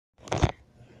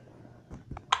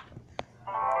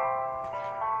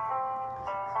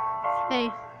Hey.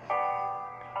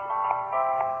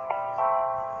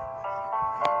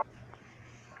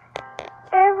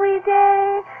 Every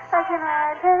day I can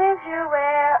imagine if you're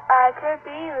where I could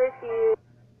be with you.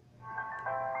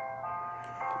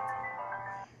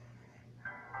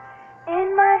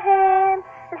 In my hand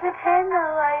is a pen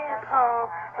that writes a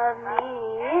poem of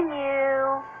me and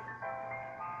you.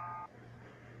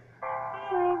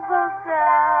 We both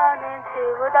down into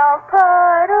a dark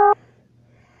puddle.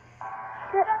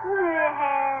 Just move your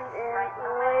hand and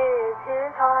wave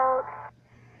his heart.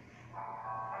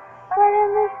 But in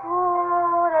this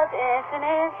world of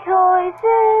infinite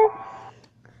choices,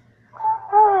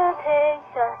 what will it take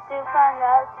just to find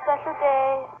that special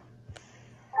day?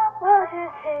 What would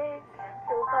it take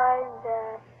to find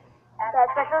that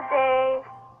special day?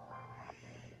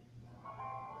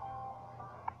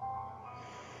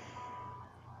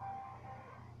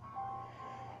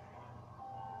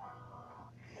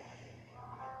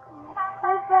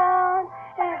 I found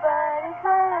everybody's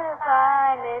trying to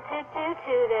find it to do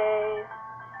today.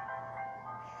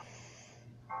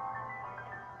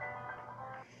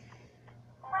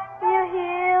 You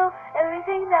heal,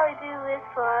 everything that we do is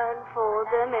fun for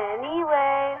them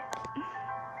anyway.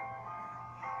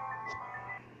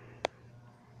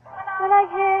 When I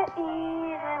can't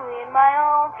even win my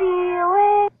own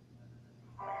feelings,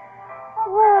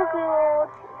 well good,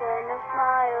 then a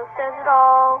smile says it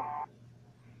all.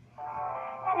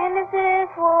 And if this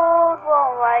world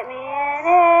won't write me an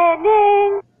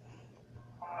ending,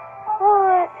 what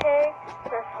will it take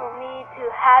just for me to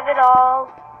have it all?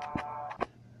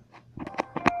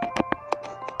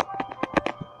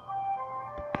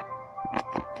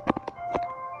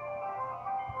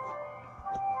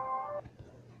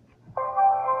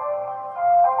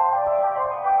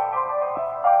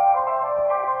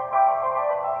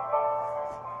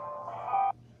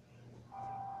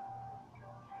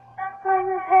 Like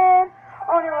this head,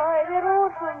 only like it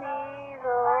wrote for me,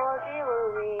 though she will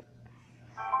read.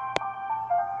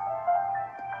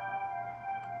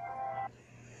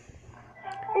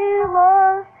 You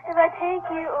love, if I take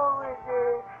you over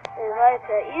this, if I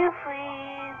set you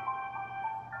free.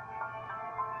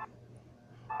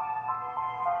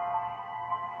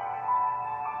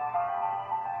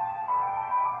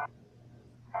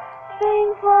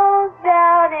 Things falls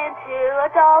down into a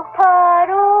dark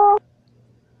puddle.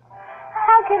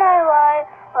 How can I rise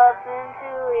up into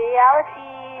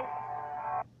reality?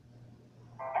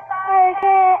 I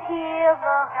can't hear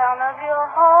the sound of your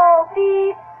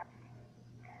heartbeat.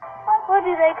 What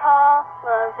do they call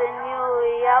love in your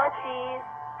reality?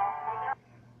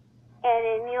 And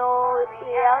in your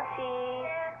reality,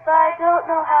 if I don't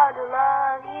know how to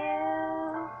love you,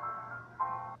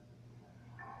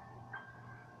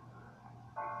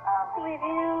 with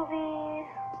you be.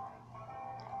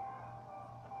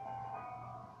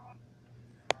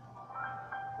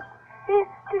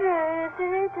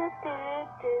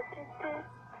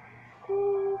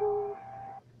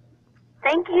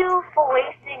 Thank you for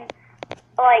wasting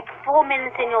like 4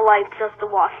 minutes in your life just to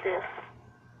watch this.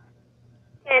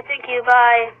 Yeah, thank you,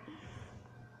 bye.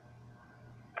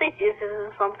 Please use this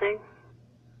as something.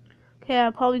 Okay,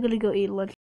 I'm probably gonna go eat lunch.